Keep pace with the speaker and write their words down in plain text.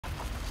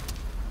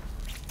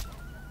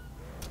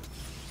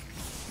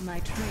My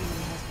training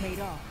has paid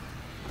off.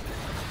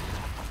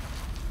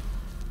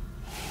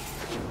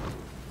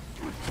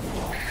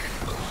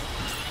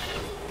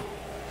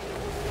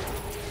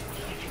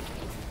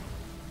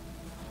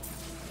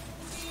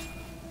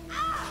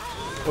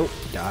 Oh,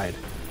 died.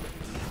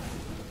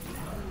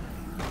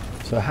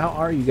 So how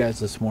are you guys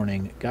this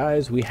morning?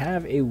 Guys, we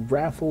have a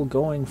raffle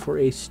going for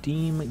a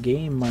Steam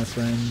game, my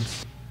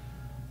friends.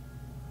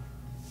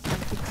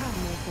 Become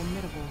more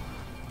formidable.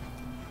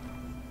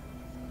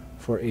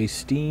 For a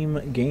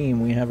Steam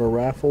game, we have a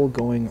raffle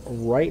going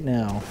right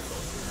now.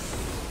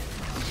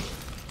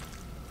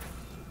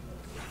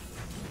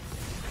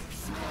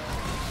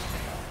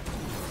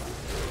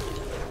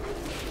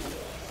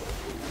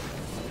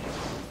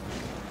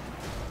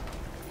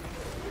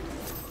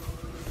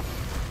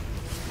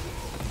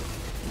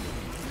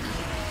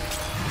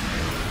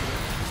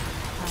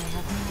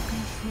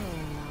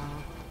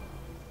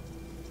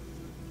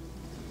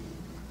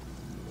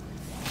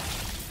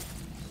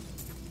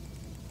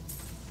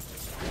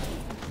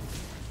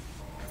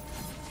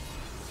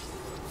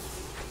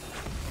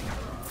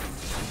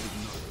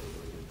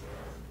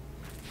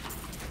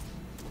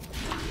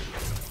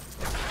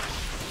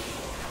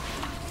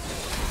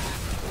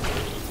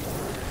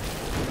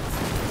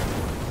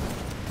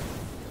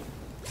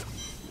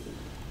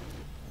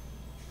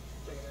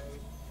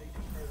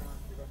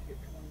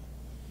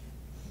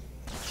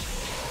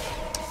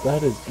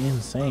 That is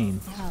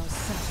insane. How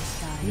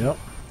satisfying. Yep.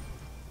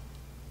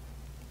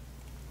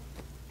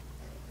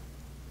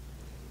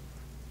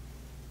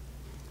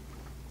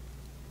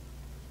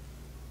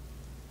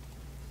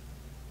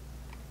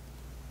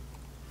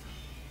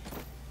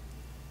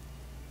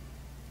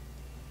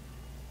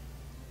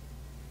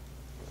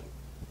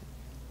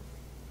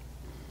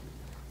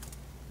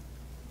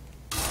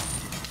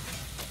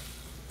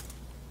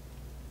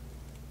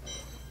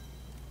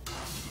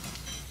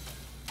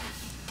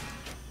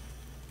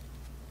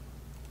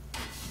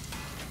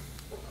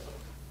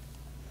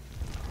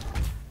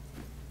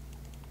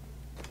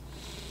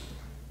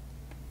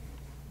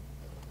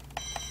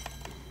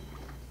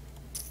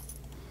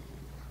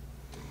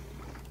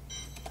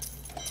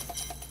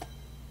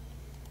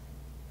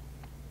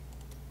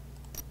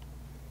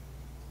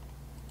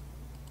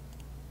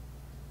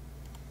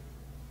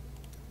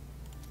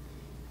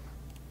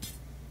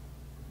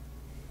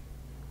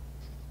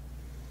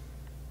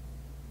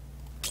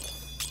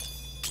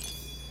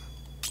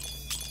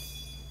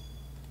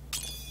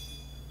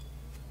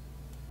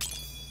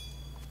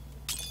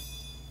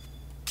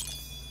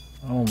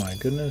 Oh my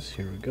goodness,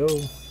 here we go.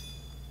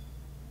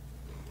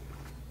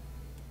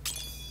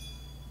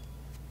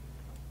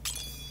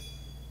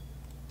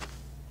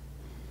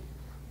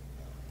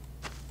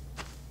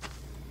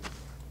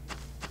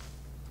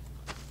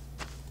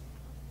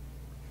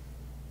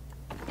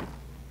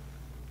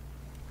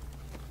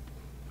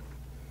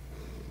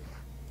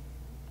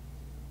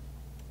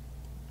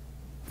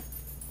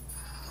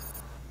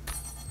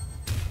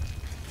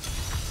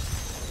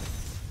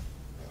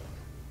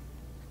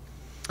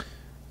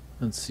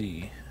 Let's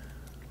see.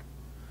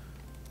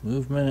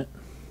 Movement.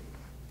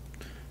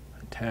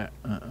 Attack.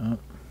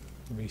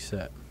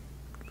 Reset.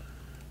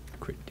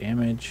 Crit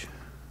damage.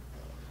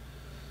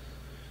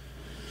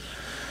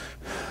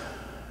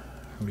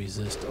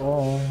 Resist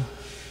all.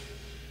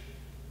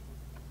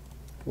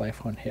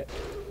 Life on hit.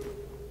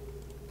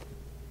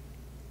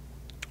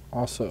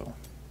 Also.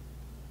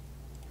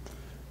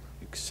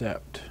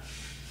 Accept.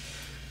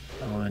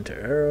 Elemental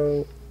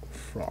arrow.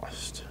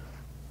 Frost.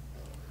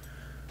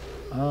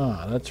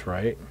 Ah, that's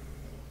right.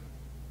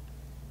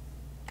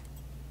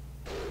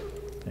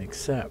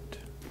 Accept.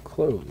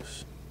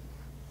 Close.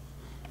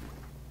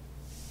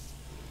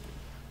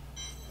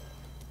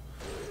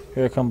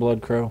 Here come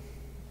Blood Crow.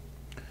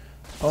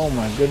 Oh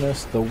my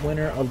goodness, the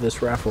winner of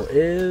this raffle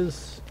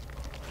is...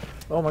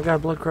 Oh my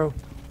god, Blood Crow.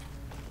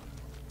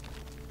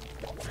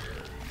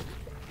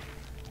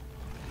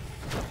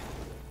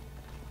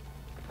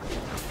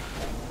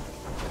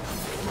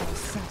 How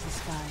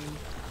satisfying.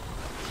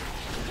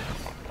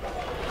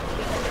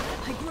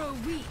 I grow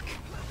weak.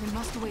 I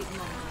must wait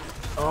longer.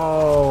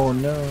 Oh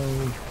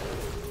no.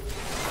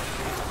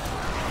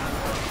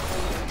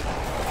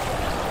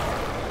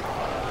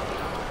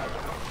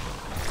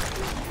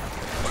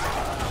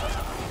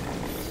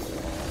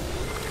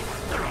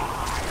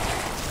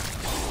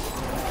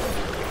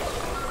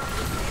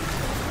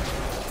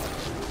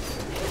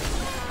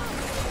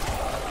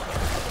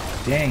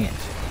 Dang it.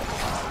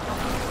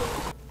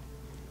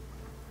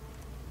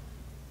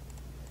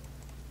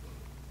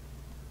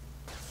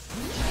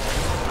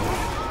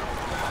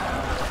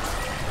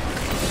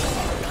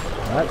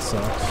 That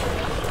sucks.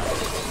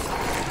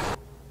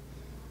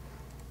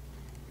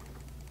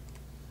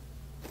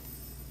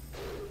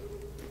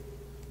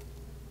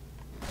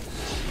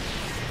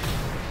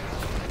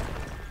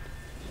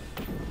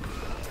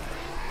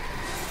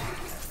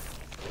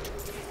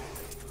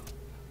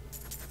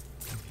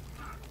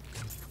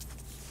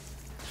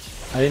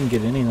 I didn't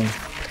get anything.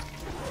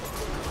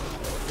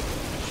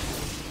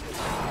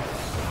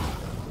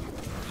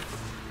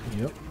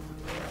 Yep.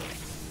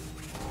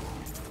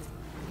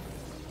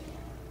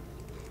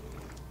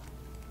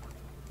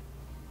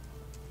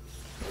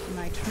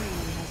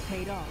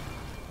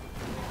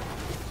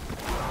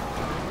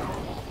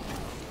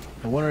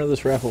 winner of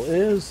this raffle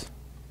is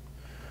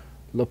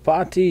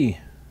Lapati.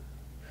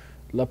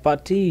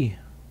 Lapati,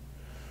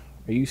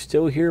 are you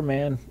still here,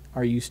 man?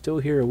 Are you still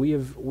here?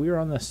 We're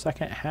on the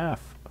second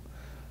half.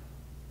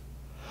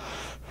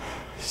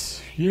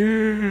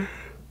 Yeah.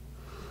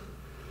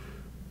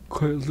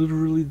 Quite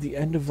literally the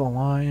end of the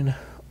line.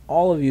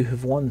 All of you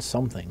have won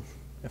something,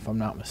 if I'm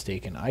not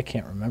mistaken. I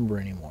can't remember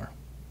anymore.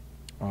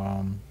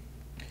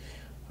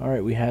 All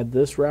right, we had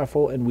this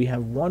raffle, and we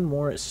have one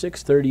more at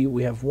 6:30.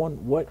 We have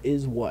one. What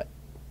is what?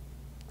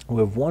 We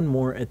have one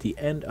more at the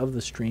end of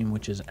the stream,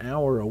 which is an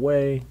hour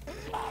away.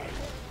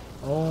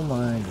 Oh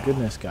my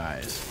goodness,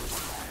 guys!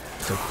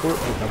 Support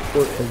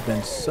has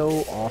been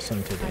so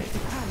awesome today. I've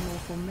become more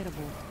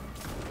formidable.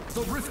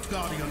 The Rift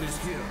Guardian is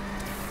here.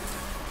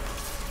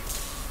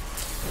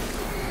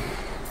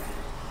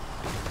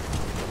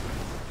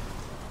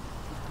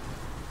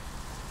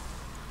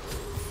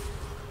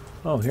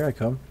 Oh, here I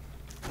come.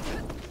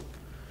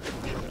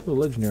 Ooh,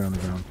 legendary on the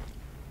ground.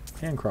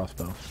 Hand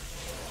crossbow.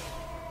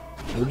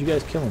 Where'd you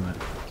guys kill him at?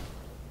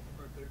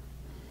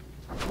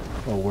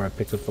 Oh, where I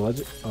picked up the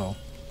legend? Oh.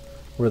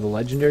 Where the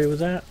legendary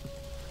was at?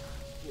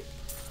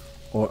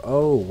 Or,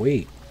 oh,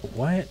 wait.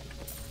 What?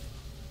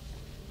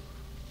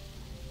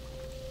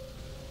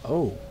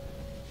 Oh.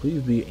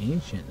 Please be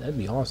ancient. That'd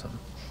be awesome.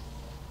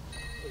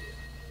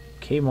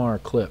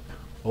 Kmar clip.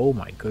 Oh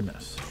my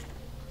goodness.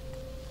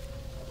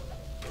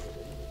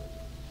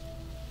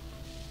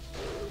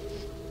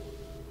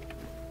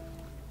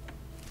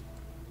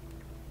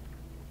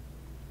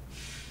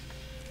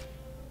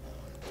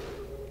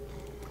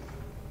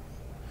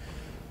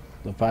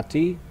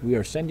 Lapati, we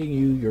are sending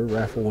you your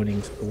raffle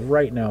winnings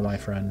right now, my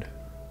friend.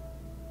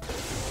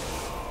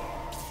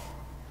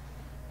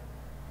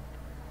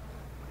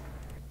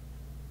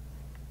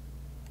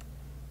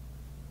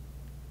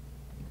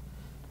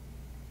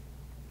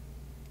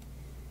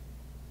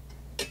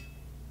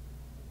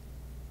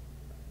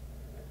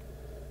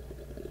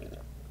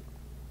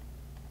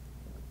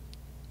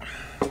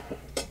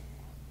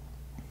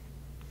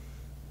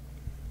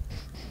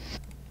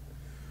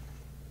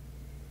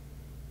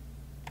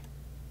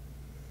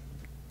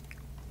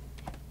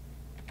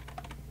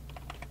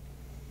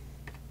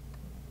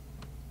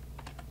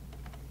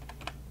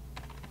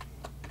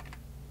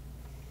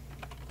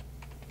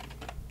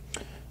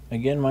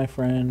 Again, my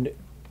friend,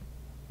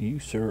 you,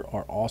 sir,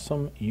 are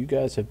awesome. You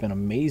guys have been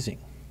amazing.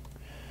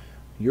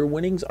 Your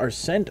winnings are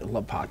sent,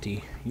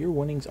 Lapati. Your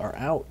winnings are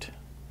out.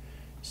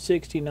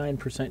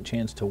 69%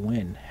 chance to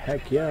win.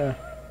 Heck yeah.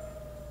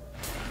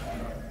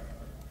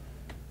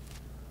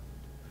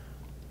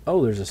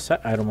 Oh, there's a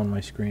set item on my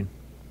screen.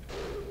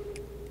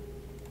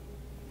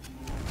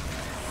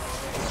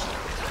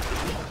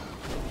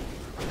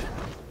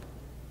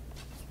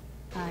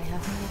 I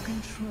have more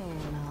control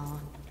now.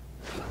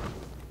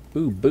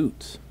 Ooh,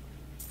 boots.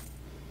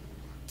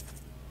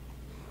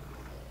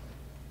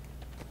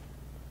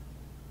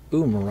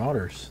 Ooh,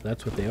 marauders.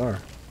 That's what they are.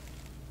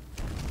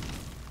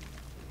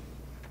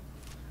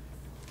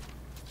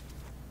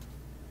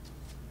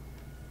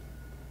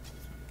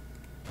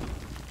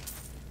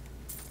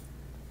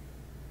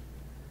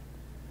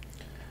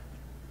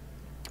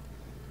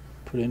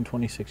 Put in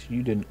 26.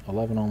 You didn't.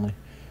 11 only.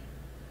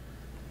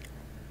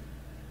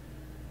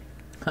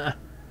 Ha.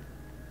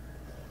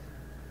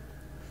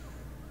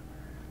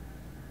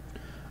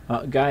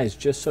 Guys,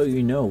 just so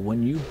you know,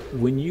 when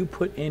you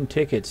put in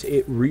tickets,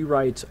 it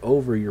rewrites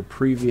over your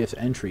previous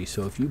entry.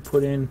 So if you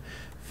put in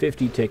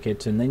 50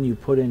 tickets and then you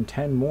put in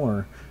 10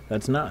 more,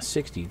 that's not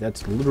 60.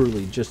 That's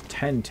literally just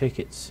 10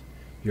 tickets.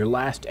 Your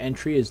last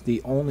entry is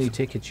the only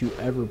tickets you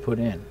ever put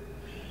in.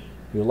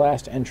 Your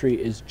last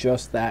entry is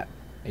just that.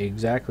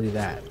 Exactly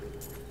that.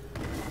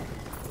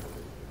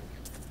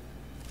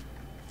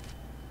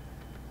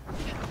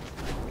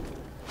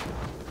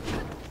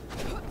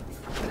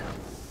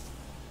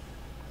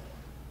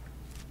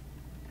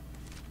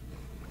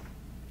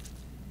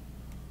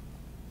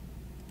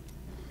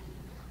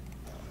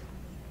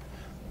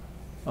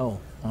 Oh,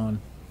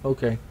 on.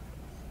 Okay.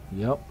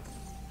 Yep.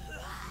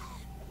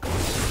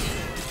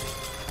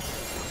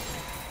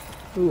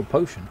 Ooh, a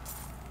potion.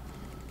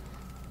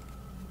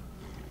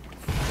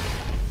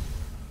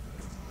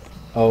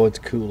 Oh, it's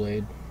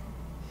Kool-Aid.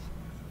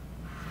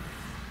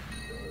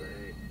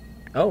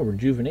 Oh,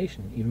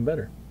 rejuvenation. Even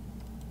better.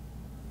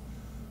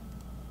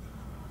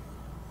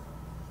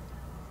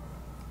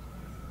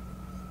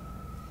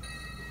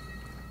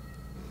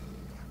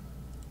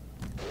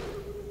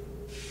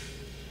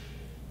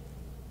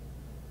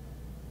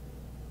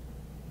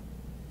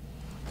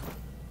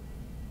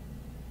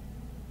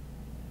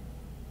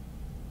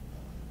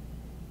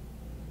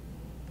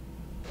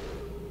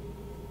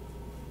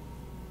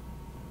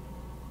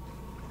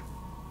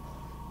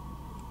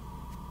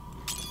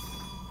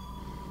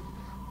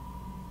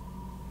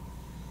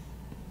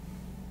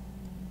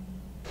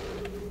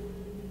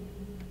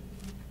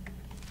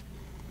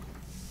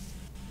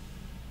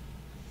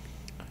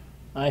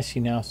 I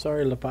see now.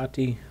 Sorry,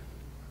 Lapati.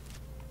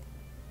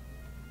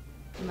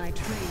 My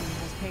training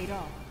has paid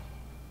off.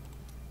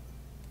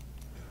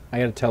 I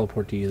gotta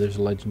teleport to you. There's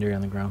a legendary on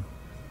the ground.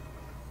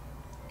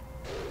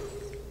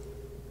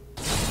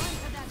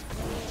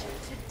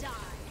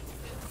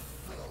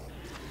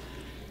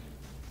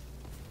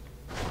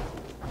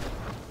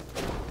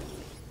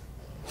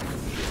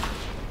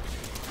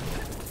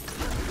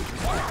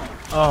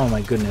 Oh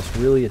my goodness,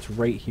 really? It's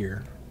right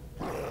here.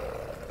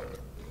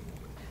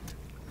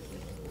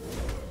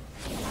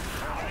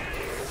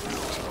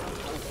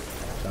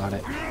 Got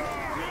it.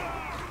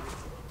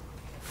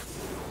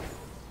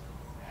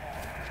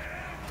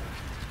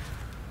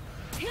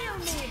 Heal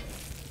me.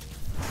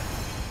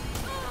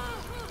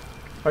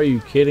 Are you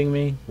kidding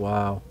me?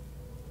 Wow.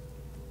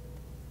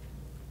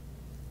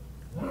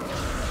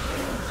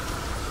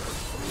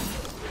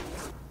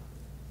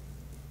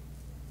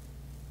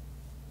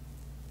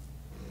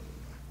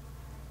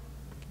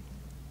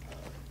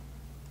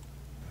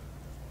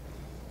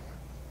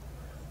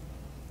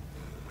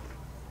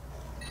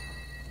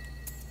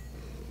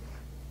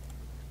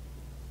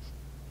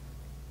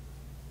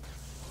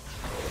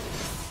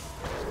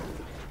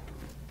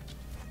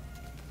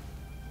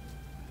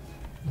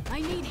 I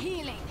need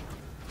healing.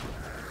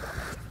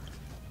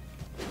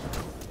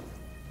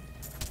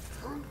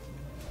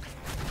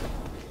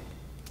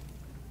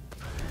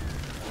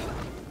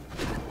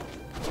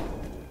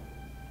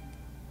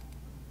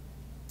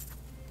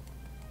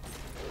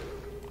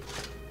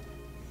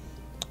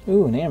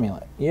 Ooh, an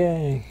amulet.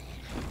 Yay.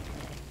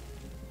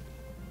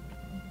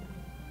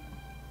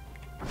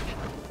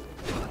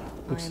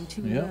 I am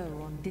too Yep.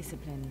 low on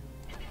discipline.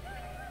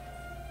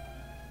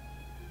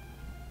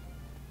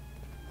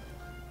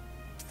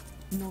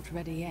 Not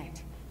ready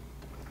yet.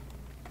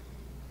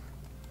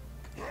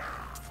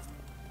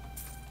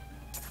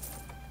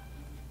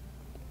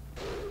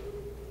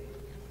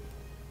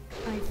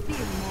 I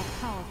feel more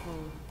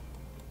powerful.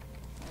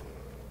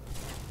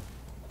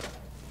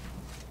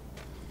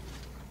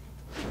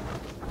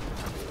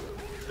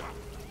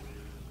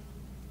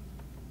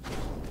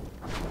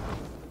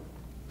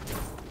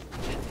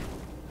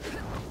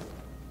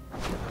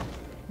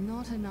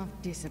 Not enough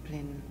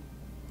discipline.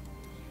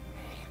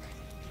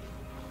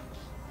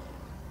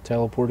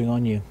 Teleporting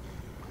on you.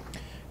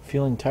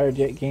 Feeling tired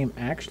yet, game?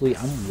 Actually,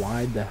 I'm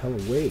wide the hell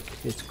awake.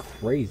 It's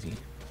crazy.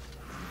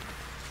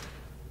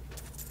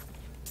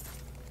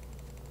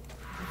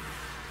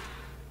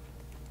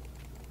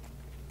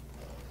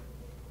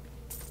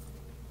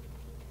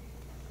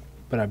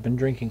 But I've been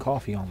drinking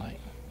coffee all night.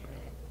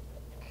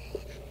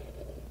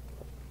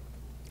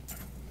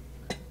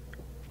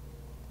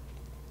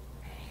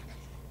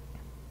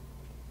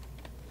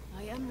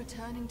 I am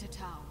returning to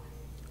town.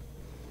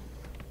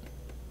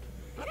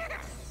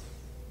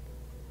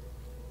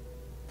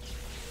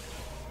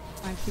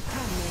 I've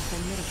become more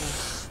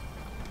formidable.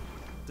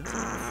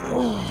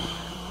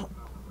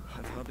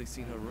 I've hardly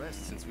seen her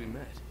rest since we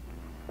met.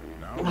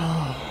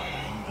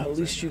 At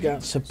least you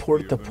got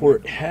support at the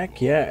port.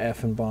 Heck yeah,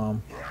 effing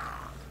bomb.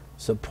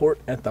 Support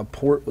at the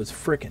port was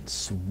frickin'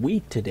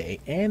 sweet today,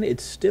 and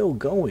it's still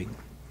going.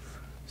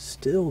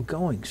 Still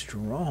going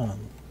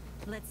strong.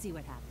 Let's see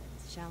what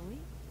happens, shall we?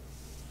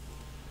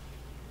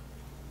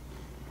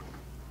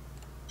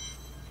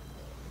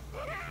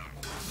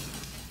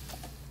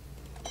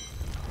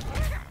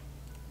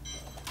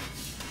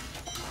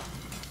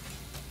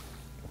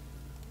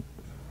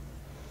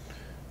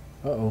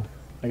 Uh-oh.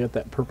 I got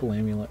that purple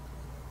amulet.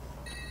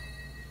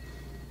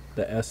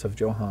 The S of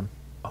Johan.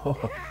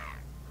 Oh.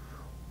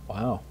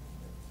 Wow.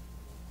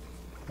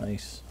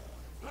 Nice.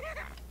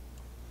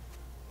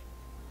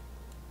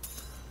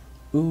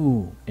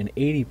 Ooh, an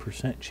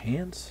 80%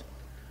 chance?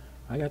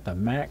 I got the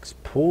max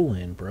pull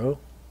in, bro.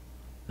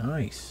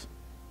 Nice.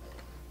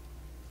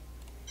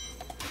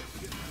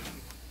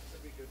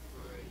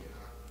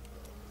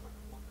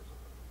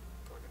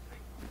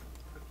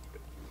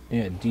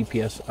 Yeah,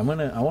 DPS. I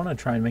want to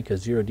try and make a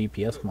 0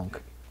 DPS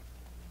monk.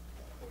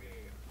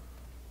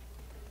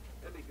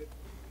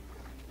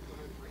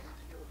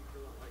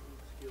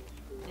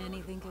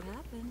 Anything could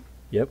happen.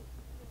 Yep.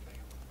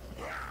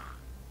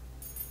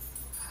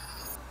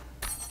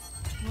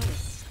 What a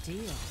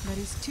steal. That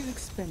is too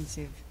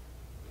expensive.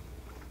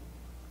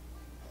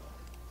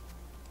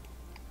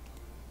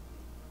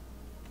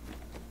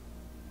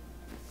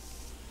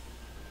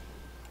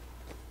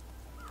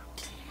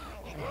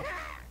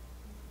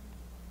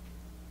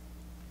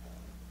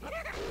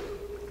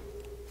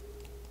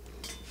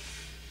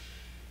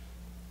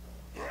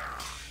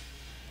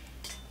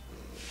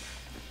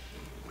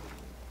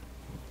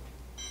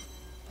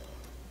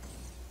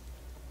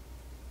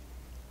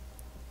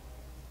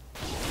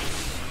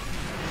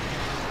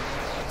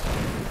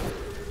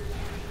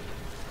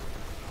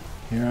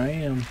 Here I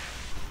am.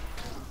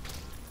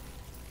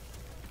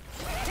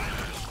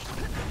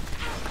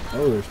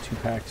 Oh, there's 2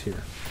 packs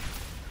here.